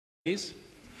Please.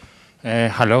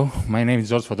 Hello, my name is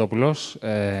George Fotopoulos.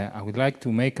 I would like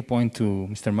to make a point to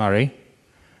Mr. Murray.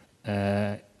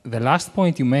 The last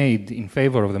point you made in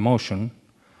favor of the motion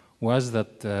was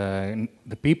that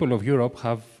the people of Europe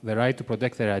have the right to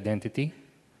protect their identity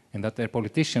and that their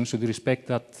politicians should respect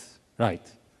that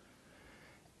right.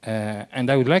 And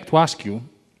I would like to ask you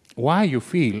why you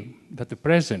feel that the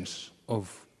presence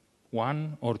of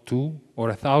 1 or 2 or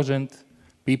 1,000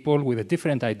 people with a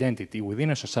different identity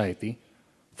within a society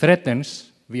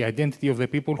threatens the identity of the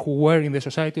people who were in the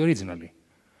society originally.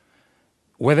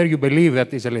 Whether you believe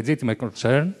that is a legitimate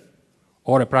concern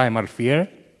or a primal fear,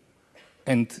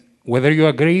 and whether you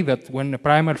agree that when a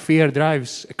primal fear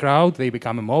drives a crowd, they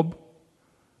become a mob,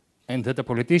 and that a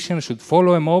politician should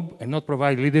follow a mob and not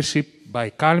provide leadership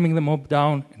by calming the mob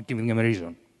down and giving them a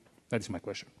reason. That is my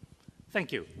question.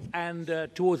 Thank you. And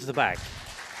towards the back.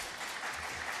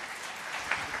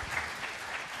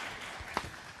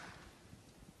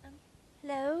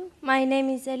 Hello, my name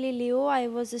is Eli Liu. I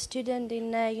was a student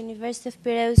in University of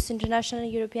Piraeus International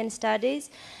European Studies.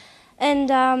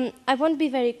 And I won't be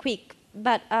very quick,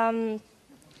 but I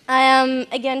am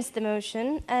against the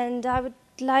motion. And I would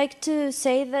like to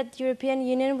say that the European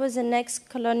Union was an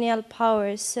ex-colonial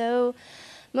power. So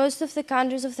most of the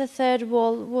countries of the Third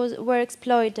World were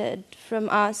exploited from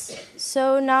us.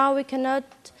 So now we cannot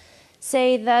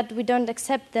say that we don't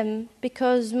accept them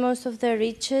because most of their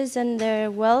riches and their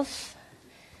wealth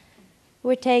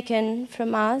were taken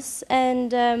from us.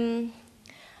 And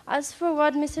as for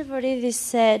what Mr. Voridis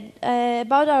said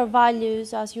about our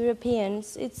values as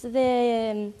Europeans, it's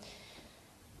the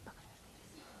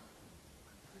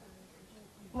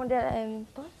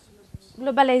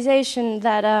globalization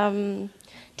that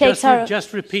takes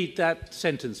Just repeat that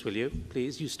sentence, will you,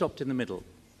 please? You stopped in the middle.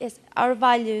 Yes, our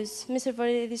values. Mr.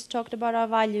 Voridis talked about our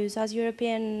values as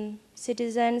European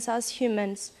citizens, as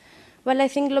humans. Well, I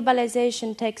think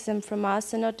globalization takes them from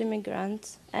us and not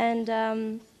immigrants. And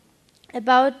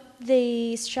about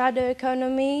the shadow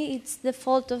economy, it's the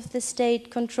fault of the state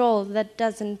control that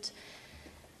doesn't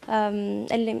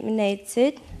eliminate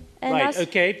it. And right,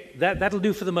 okay, that'll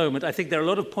do for the moment. I think there are a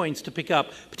lot of points to pick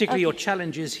up, particularly your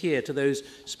challenges here to those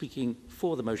speaking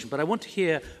for the motion. But I want to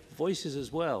hear voices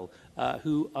as well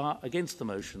who are against the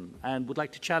motion and would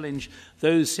like to challenge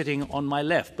those sitting on my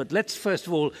left. But let's first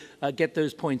of all get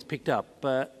those points picked up.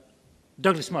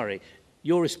 Douglas Murray,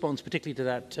 your response particularly to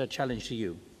that challenge to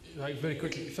you. Right, very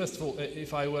quickly. First of all,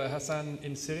 if I were Hassan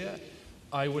in Syria,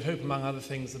 I would hope, among other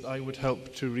things, that I would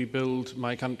help to rebuild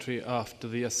my country after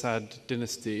the Assad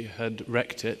dynasty had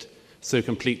wrecked it so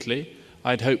completely.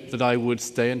 I'd hope that I would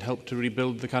stay and help to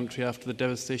rebuild the country after the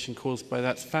devastation caused by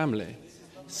that family.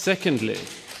 Secondly,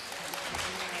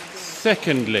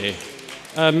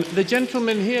 the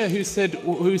gentleman here who said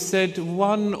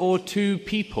 1 or 2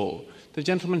 people, the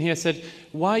gentleman here said,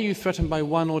 why are you threatened by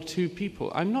 1 or 2 people?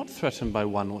 I'm not threatened by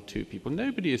 1 or 2 people.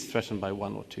 Nobody is threatened by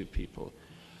 1 or 2 people.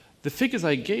 The figures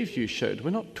I gave you showed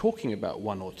we're not talking about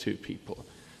 1 or 2 people.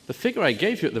 The figure I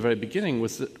gave you at the very beginning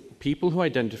was that people who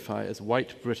identify as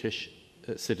white British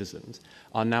citizens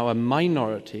are now a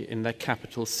minority in their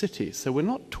capital cities. So we're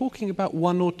not talking about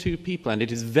 1 or 2 people, and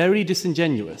it is very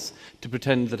disingenuous to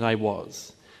pretend that I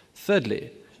was.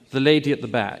 Thirdly, the lady at the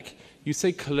back, you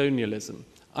say colonialism.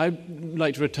 I'd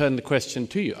like to return the question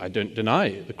to you. I don't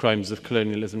deny the crimes of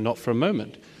colonialism, not for a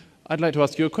moment. I'd like to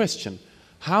ask you a question.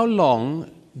 How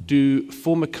long do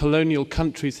former colonial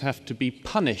countries have to be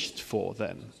punished for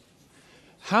then?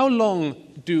 How long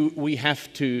do we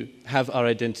have to have our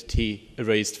identity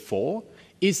erased for?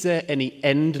 Is there any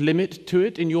end limit to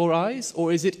it in your eyes,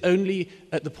 or is it only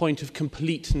at the point of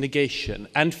complete negation?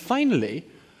 And finally,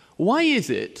 why is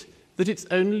it that it's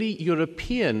only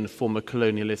European former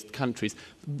colonialist countries?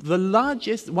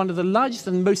 One of the largest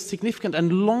and most significant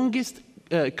and longest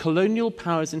colonial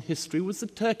powers in history was the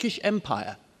Turkish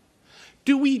Empire.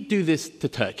 Do we do this to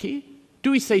Turkey? Do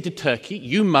we say to Turkey,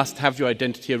 you must have your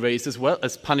identity erased as well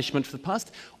as punishment for the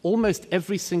past? Almost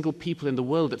every single people in the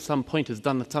world at some point has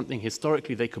done something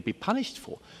historically they could be punished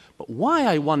for. But why,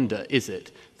 I wonder, is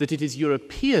it that it is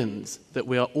Europeans that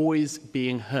we are always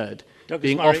being heard,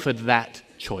 being offered that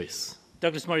choice?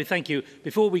 Douglas Murray, thank you.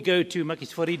 Before we go to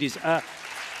Makis Voridis,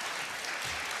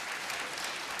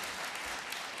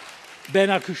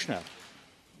 Bernard Kouchner.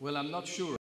 Well, I'm not sure.